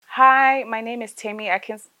Hi, my name is Temi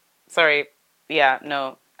Akinsanya. Sorry, I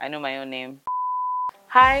know my own name.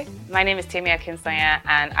 Hi, my name is Temi Akinsanya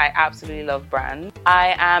and I absolutely love brands.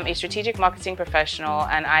 I am a strategic marketing professional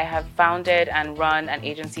and I have founded and run an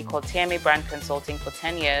agency called Temi Brand Consulting for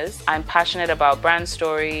 10 years. I'm passionate about brand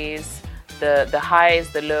stories, the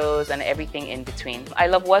highs, the lows, and everything in between. I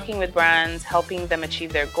love working with brands, helping them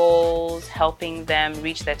achieve their goals, helping them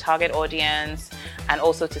reach their target audience, and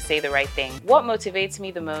also to say the right thing. What motivates me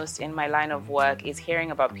the most in my line of work is hearing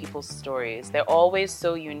about people's stories. They're always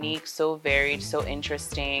so unique, so varied, so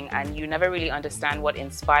interesting, and you never really understand what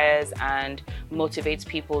inspires and motivates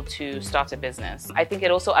people to start a business. I think it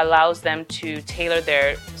also allows them to tailor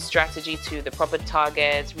their strategy to the proper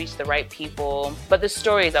targets, reach the right people. But the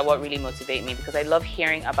stories are what really motivate me because I love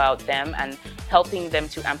hearing about them and helping them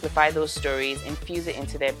to amplify those stories, infuse it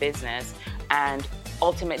into their business, and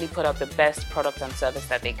ultimately put out the best product and service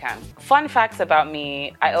that they can. Fun facts about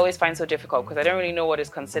me, I always find so difficult because I don't really know what is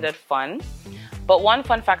considered fun. But one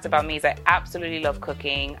fun fact about me is I absolutely love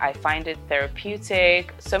cooking. I find it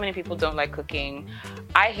therapeutic. So many people don't like cooking.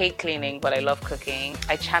 I hate cleaning, but I love cooking.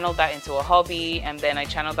 I channeled that into a hobby, and then I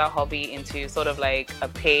channeled that hobby into sort of like a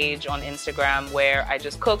page on Instagram where I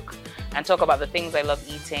just cook and talk about the things I love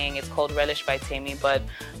eating. It's called Relish by Temi, but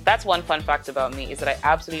that's one fun fact about me is that I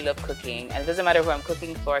absolutely love cooking. And it doesn't matter who I'm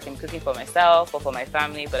cooking for. I can be cooking for myself or for my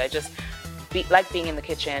family, but I just like being in the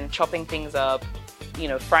kitchen, chopping things up,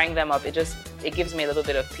 frying them up. It gives me a little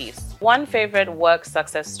bit of peace. One favorite work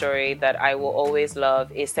success story that I will always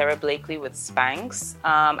love is Sarah Blakely with Spanx.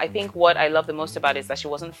 I think what I love the most about it is that she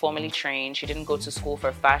wasn't formally trained. She didn't go to school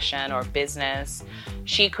for fashion or business.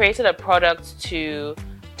 She created a product to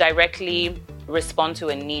directly respond to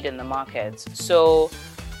a need in the market. So,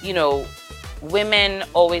 women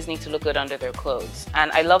always need to look good under their clothes.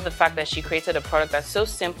 And I love the fact that she created a product that's so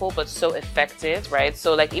simple but so effective, right?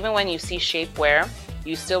 So like even when you see shapewear,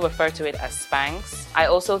 you still refer to it as Spanx. I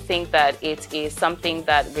also think that it is something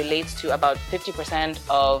that relates to about 50%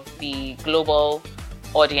 of the global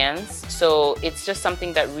audience. So it's just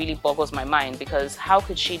something that really boggles my mind because how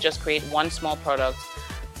could she just create one small product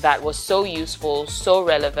that was so useful, so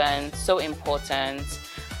relevant, so important,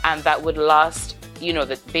 and that would last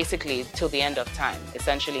basically till the end of time,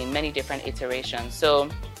 essentially in many different iterations. So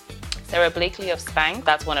Sarah Blakely of Spanx,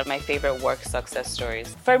 that's one of my favorite work success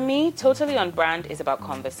stories. For me, Totally on Brand is about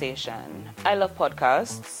conversation. I love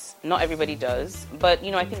podcasts. Not everybody does, but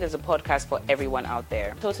I think there's a podcast for everyone out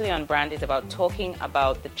there. Totally on Brand is about talking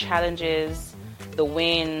about the challenges, the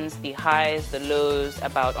wins, the highs, the lows,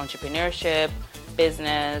 about entrepreneurship,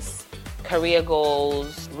 business, career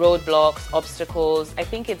goals, roadblocks, obstacles. I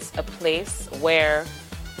think it's a place where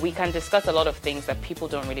we can discuss a lot of things that people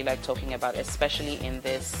don't really like talking about, especially in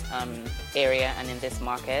this area and in this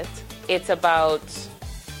market. It's about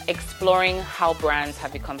exploring how brands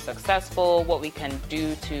have become successful, what we can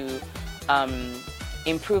do to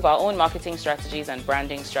improve our own marketing strategies and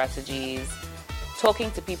branding strategies,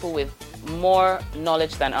 talking to people with more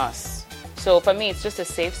knowledge than us. So for me, it's just a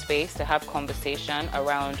safe space to have conversation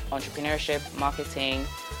around entrepreneurship, marketing,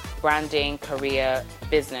 branding, career,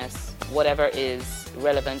 business, whatever is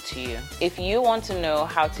relevant to you. If you want to know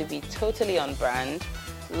how to be totally on brand,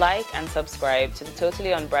 like and subscribe to the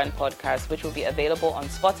Totally on Brand podcast, which will be available on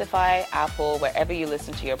Spotify, Apple, wherever you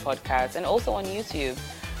listen to your podcasts, and also on YouTube.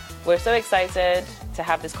 We're so excited to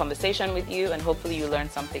have this conversation with you, and hopefully you learn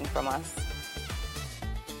something from us.